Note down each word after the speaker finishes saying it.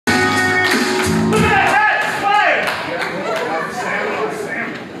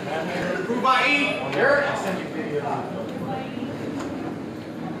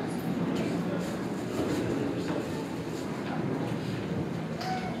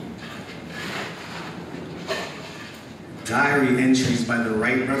Diary entries by the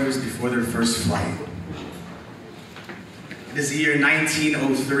Wright brothers before their first flight. It is the year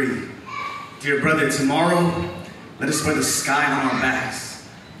 1903. Dear brother, tomorrow, let us wear the sky on our backs.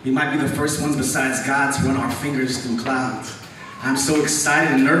 We might be the first ones besides God to run our fingers through clouds. I'm so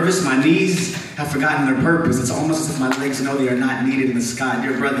excited and nervous, my knees have forgotten their purpose. It's almost as if my legs know they are not needed in the sky.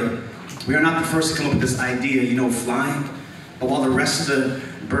 Dear brother, we are not the first to come up with this idea, you know, flying. But while the rest of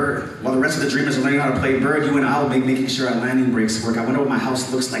the dreamers are learning how to play bird, you and I will be making sure our landing brakes work. I wonder what my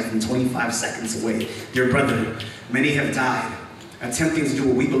house looks like from 25 seconds away. Dear brother, many have died, attempting to do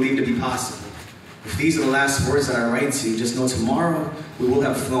what we believe to be possible. If these are the last words that I write to you, just know tomorrow we will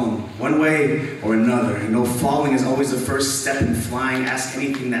have flown, one way or another. And know falling is always the first step in flying. Ask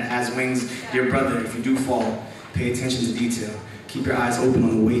anything that has wings. Dear brother, if you do fall, pay attention to detail. Keep your eyes open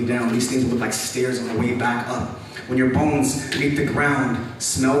on the way down. These things will look like stairs on the way back up. When your bones meet the ground,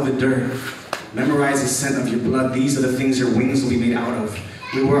 smell the dirt. Memorize the scent of your blood. These are the things your wings will be made out of.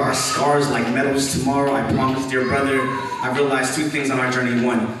 We wear our scars like medals tomorrow. I promise, dear brother, I realized two things on our journey.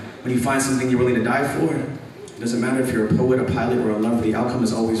 One, when you find something you're willing to die for, it doesn't matter if you're a poet, a pilot, or a lover, the outcome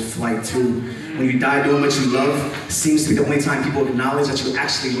is always flight. Two, when you die doing what you love, seems to be the only time people acknowledge that you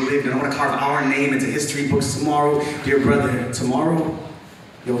actually lived. And I want to carve our name into history books tomorrow. Dear brother, tomorrow,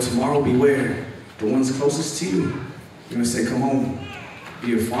 tomorrow beware. The ones closest to you, you're gonna say, come home,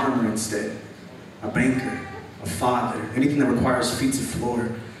 be a farmer instead, a banker, a father, anything that requires feet to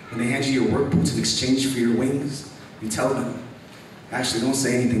floor. When they hand you your work boots in exchange for your wings, you tell them, actually don't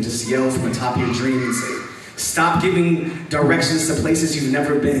say anything, just yell from the top of your dream and say, stop giving directions to places you've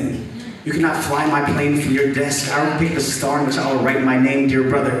never been. You cannot fly my plane from your desk. I will pick the star in which I will write my name, dear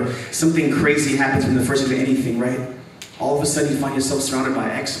brother. Something crazy happens when the first you do anything, right? All of a sudden you find yourself surrounded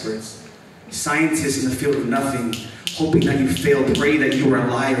by experts. Scientists in the field of nothing, hoping that you fail, pray that you are a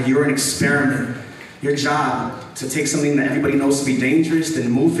liar, you're an experiment. Your job to take something that everybody knows to be dangerous,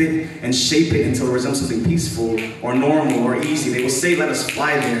 then move it and shape it until it resembles something peaceful or normal or easy. They will say, let us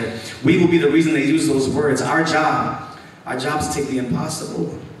fly there. We will be the reason they use those words. Our job is to take the impossible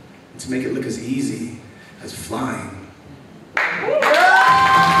and to make it look as easy as flying.